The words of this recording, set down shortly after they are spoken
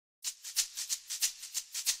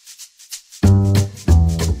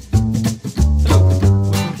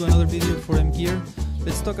here.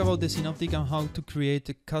 Let's talk about the Synoptic and how to create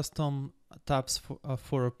a custom tabs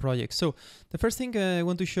for a project. So the first thing I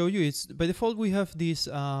want to show you is by default we have these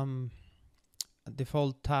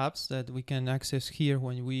default tabs that we can access here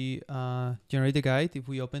when we generate the guide. If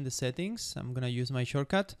we open the settings, I'm gonna use my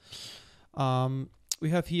shortcut. We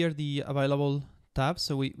have here the available tabs,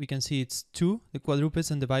 so we can see it's 2, the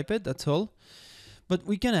quadrupeds and the biped, that's all. But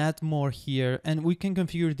we can add more here and we can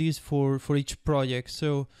configure this for each project.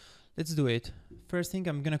 So let's do it. First thing,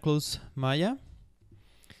 I'm gonna close Maya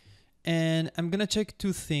and I'm gonna check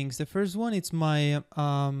 2 things. The first one is my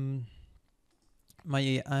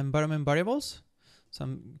my environment variables. So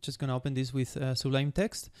I'm just gonna open this with Sublime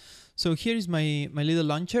Text. So here is my little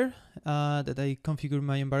launcher that I configure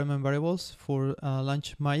my environment variables for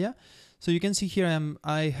launch Maya. So you can see here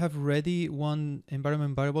I have ready one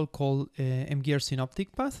environment variable called mGear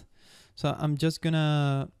Synoptic path. So I'm just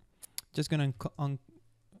gonna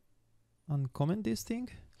uncomment this thing,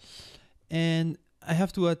 and I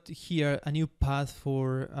have to add here a new path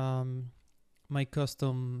for my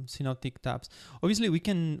custom Synoptic tabs. Obviously we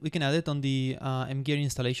can add it on the mGear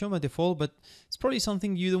installation by default, but it's probably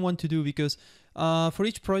something you don't want to do because for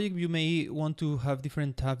each project you may want to have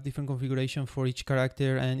different tabs, different configuration for each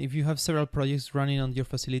character, and if you have several projects running on your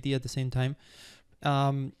facility at the same time,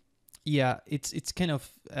 yeah, it's kind of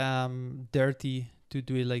dirty to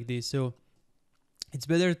do it like this. So it's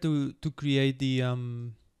better to create the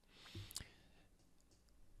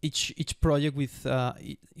each project with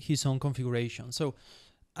his own configuration. So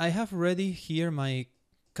I have ready here my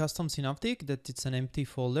custom Synoptic, that it's an empty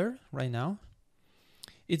folder right now.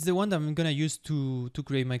 It's the one that I'm gonna use to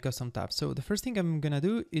create my custom tab. So the first thing I'm gonna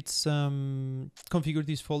do is configure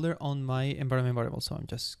this folder on my environment variable. So I'm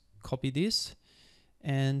just copy this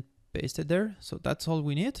and paste it there. So that's all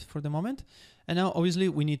we need for the moment. And now obviously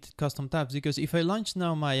we need custom tabs, because if I launch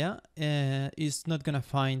now Maya, it's not gonna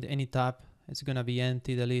find any tab. It's gonna be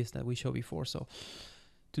empty, the list that we showed before. So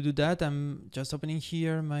to do that, I'm just opening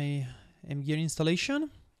here my mGear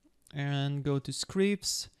installation and go to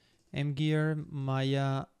scripts, mGear,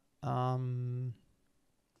 Maya,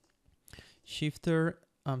 shifter,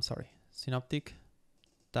 Synoptic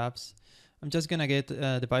tabs. I'm just gonna get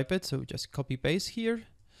the biped, so just copy paste here.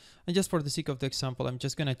 And just for the sake of the example, I'm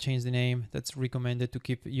just gonna change the name. That's recommended to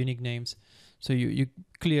keep unique names, so you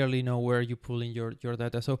clearly know where you pull in your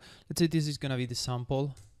data. So let's say this is gonna be the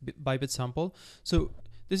sample, biped sample. So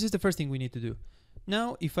this is the first thing we need to do.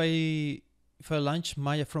 Now, if I launch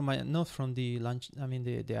Maya from my, not from the launch, I mean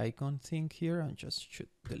the icon thing here, I just should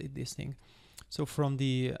delete this thing. So from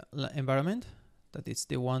the environment, that is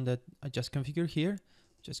the one that I just configured here,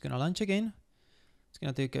 just gonna launch again. It's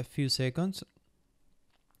gonna take a few seconds.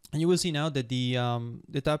 And you will see now that the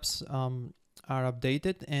tabs are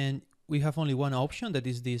updated, and we have only one option, that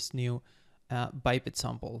is this new biped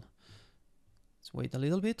sample. Let's wait a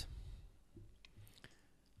little bit.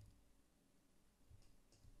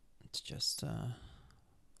 It's just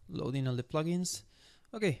loading all the plugins.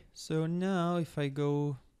 Okay, so now if I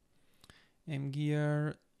go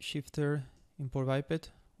mGear, shifter, import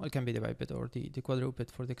biped, well, it can be the biped or the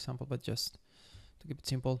quadruped for the example, but just to keep it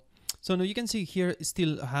simple. So now you can see here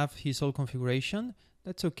still have his old configuration.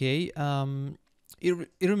 That's okay. It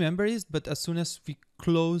remembers, but as soon as we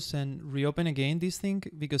close and reopen again this thing,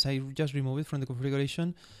 because I just removed it from the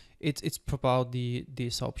configuration, it's pop out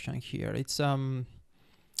this option here. It's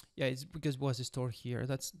yeah, it's because it was stored here.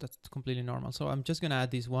 That's completely normal. So I'm just gonna add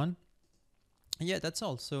this one. And yeah, that's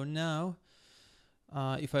all. So now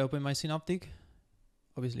if I open my Synoptic,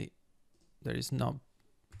 obviously there is no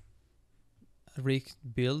rig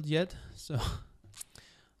build yet, so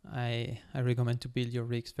I recommend to build your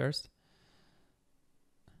rigs first.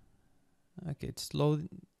 Okay, it's loading.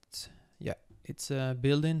 Yeah, it's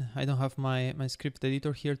building. I don't have my script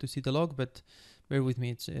editor here to see the log, but bear with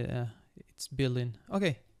me, it's building.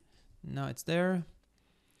 Okay, now it's there,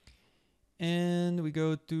 and we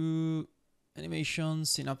go to animation,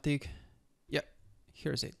 Synoptic. Yeah,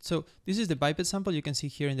 here's it. So this is the biped sample. You can see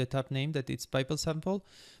here in the tab name that it's biped sample,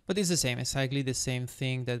 but it's the same, exactly the same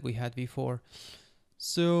thing that we had before.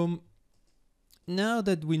 So now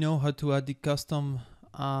that we know how to add the custom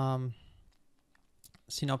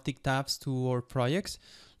Synoptic tabs to our projects,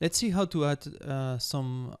 let's see how to add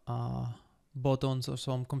some buttons or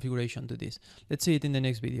some configuration to this. Let's see it in the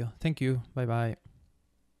next video. Thank you. Bye bye.